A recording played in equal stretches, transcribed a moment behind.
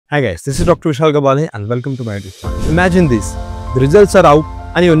Hi guys, this is Dr. Vishal Gabale and welcome to my YouTube channel. Imagine this, the results are out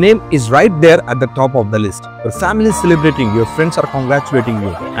and your name is right there at the top of the list. Your family is celebrating, your friends are congratulating you,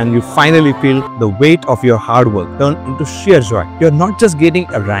 and you finally feel the weight of your hard work turn into sheer joy. You're not just getting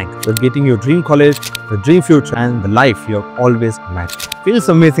a rank, you're getting your dream college, the dream future and the life you've always imagined. Feels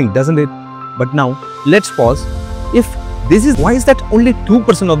amazing, doesn't it? But now, let's pause. If this is, why is that only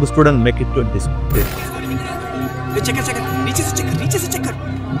 2% of the students make it to this stage?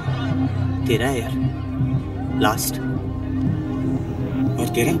 तेरा है यार last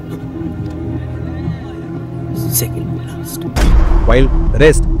और तेरा second last. While the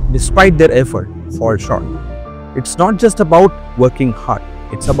rest, despite their effort, fall short. It's not just about working hard,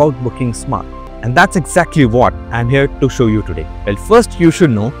 it's about working smart. And that's exactly what I'm here to show you today. Well, first you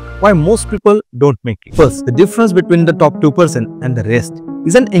should know why most people don't make it. First, the difference between the top 2% and the rest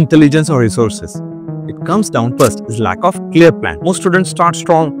isn't intelligence or resources. It comes down first is lack of clear plan. Most students start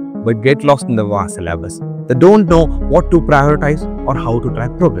strong but get lost in the vast syllabus. They don't know what to prioritize or how to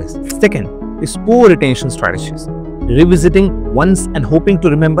track progress. Second is poor retention strategies. Revisiting once and hoping to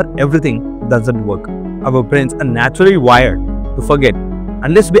remember everything doesn't work. Our brains are naturally wired to forget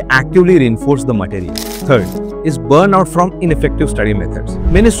unless we actively reinforce the material. Third is burnout from ineffective study methods.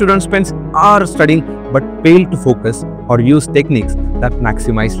 Many students spend hours studying but fail to focus or use techniques that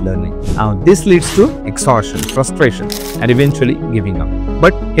maximize learning. Now this leads to exhaustion, frustration and eventually giving up.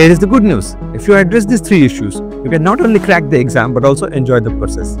 But here is the good news. If you address these three issues, you can not only crack the exam but also enjoy the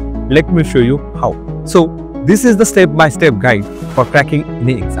process. Let me show you how. So this is the step-by-step guide for cracking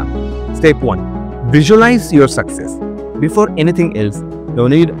any exam. Step 1. Visualize your success. Before anything else, you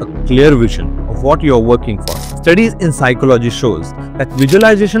need a clear vision of what you are working for. Studies in psychology shows that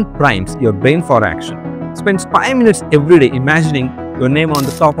visualization primes your brain for action. Spend 5 minutes every day imagining your name on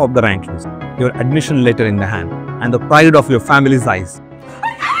the top of the rank list, your admission letter in the hand, and the pride of your family's eyes.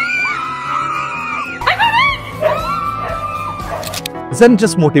 It isn't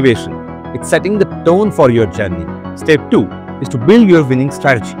just motivation, it's setting the tone for your journey. Step 2 is to build your winning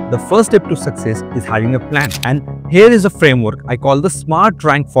strategy. The first step to success is having a plan. And here is a framework I call the SMART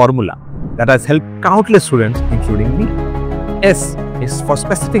rank formula that has helped countless students, including me. S is for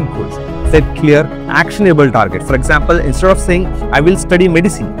specific goals. Set clear, actionable targets. For example, instead of saying, I will study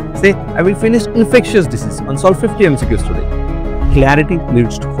medicine, say, I will finish infectious disease and solve 50 MCQs today. Clarity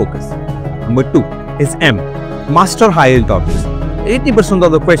leads to focus. Number 2 is M, master high-yield topics. 80%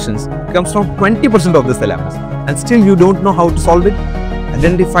 of the questions comes from 20% of the syllabus and still you don't know how to solve it.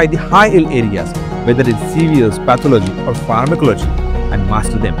 Identify the high-yield areas, whether it's CVS, pathology or pharmacology, and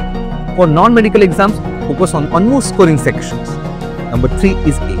master them. For non-medical exams, focus on most scoring sections. Number 3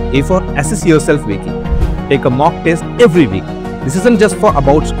 is A for assess yourself weekly. Take a mock test every week. This isn't just for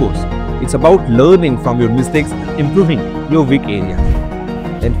about scores. It's about learning from your mistakes and improving your weak areas.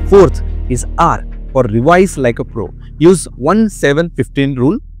 Then fourth is R for revise like a pro. Use 1-7-15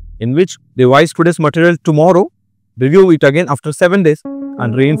 rule in which revise today's material tomorrow, review it again after 7 days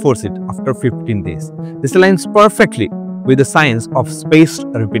and reinforce it after 15 days. This aligns perfectly with the science of spaced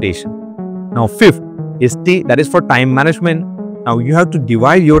repetition. Now fifth is T, that is for time management. Now you have to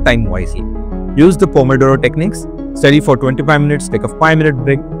divide your time wisely. Use the Pomodoro techniques, study for 25 minutes, take a 5-minute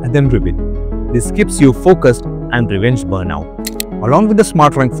break and then repeat. This keeps you focused and prevents burnout. Along with the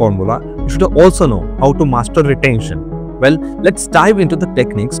SMART rank formula, you should also know how to master retention. Well, let's dive into the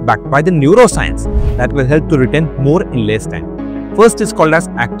techniques backed by the neuroscience that will help to retain more in less time. First is called as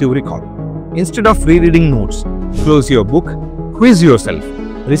active recall. Instead of rereading notes, close your book, quiz yourself.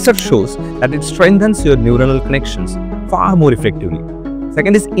 Research shows that it strengthens your neuronal connections far more effectively.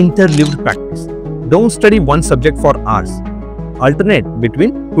 Second is interleaved practice. Don't study one subject for hours. Alternate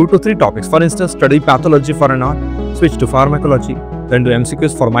between 2 to 3 topics. For instance, study pathology for an hour, switch to pharmacology, then do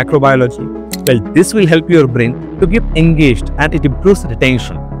MCQs for microbiology. Well, this will help your brain to keep engaged and it improves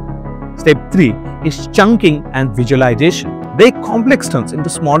retention. Step 3 is chunking and visualization. Break complex terms into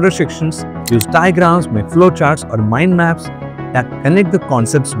smaller sections, use diagrams, make flowcharts or mind maps that connect the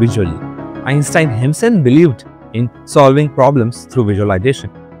concepts visually. Einstein himself believed in solving problems through visualization.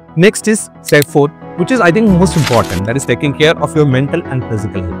 Next is step 4, which is I think most important, that is taking care of your mental and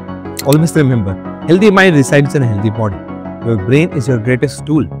physical health. Always remember, healthy mind resides in a healthy body. Your brain is your greatest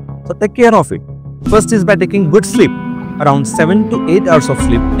tool, so take care of it. First is by taking good sleep. Around 7 to 8 hours of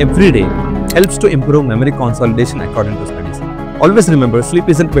sleep every day helps to improve memory consolidation according to studies. Always remember, sleep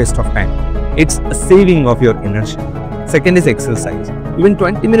isn't waste of time. It's a saving of your energy. Second is exercise. Even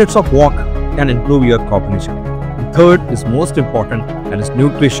 20 minutes of walk can improve your cognition. Third is most important, that is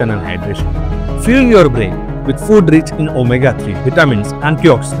nutrition and hydration. Fill your brain with food rich in omega-3, vitamins,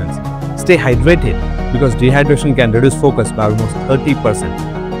 antioxidants. Stay hydrated because dehydration can reduce focus by almost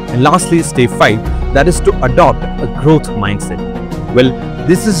 30%. And lastly, step 5, that is to adopt a growth mindset. Well,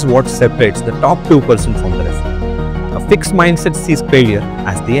 this is what separates the top 2% from the rest. A fixed mindset sees failure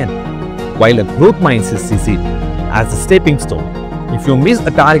as the end, while a growth mindset sees it as a stepping stone. If you miss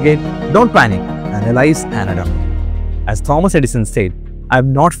a target, don't panic, analyze and adapt. As Thomas Edison said, I have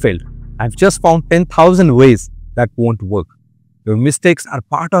not failed, I have just found 10,000 ways that won't work. Your mistakes are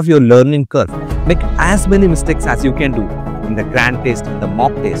part of your learning curve. Make as many mistakes as you can do in the grand test, in the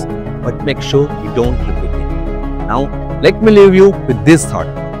mock test, but make sure you don't repeat it. Now, let me leave you with this thought.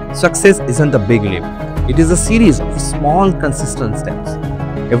 Success isn't a big leap. It is a series of small, consistent steps.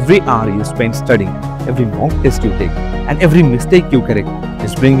 Every hour you spend studying, every mock test you take, and every mistake you correct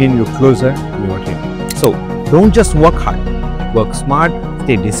is bringing you closer to your dream. So, don't just work hard. Work smart,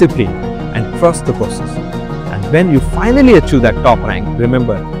 stay disciplined, and trust the process. And when you finally achieve that top rank,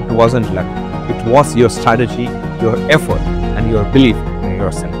 remember, it wasn't luck. It was your strategy, your effort, and your belief in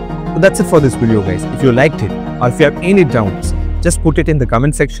yourself. So that's it for this video, guys. If you liked it, or if you have any doubts, just put it in the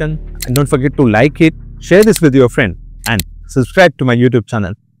comment section. And don't forget to like it, share this with your friend, and subscribe to my YouTube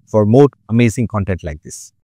channel for more amazing content like this.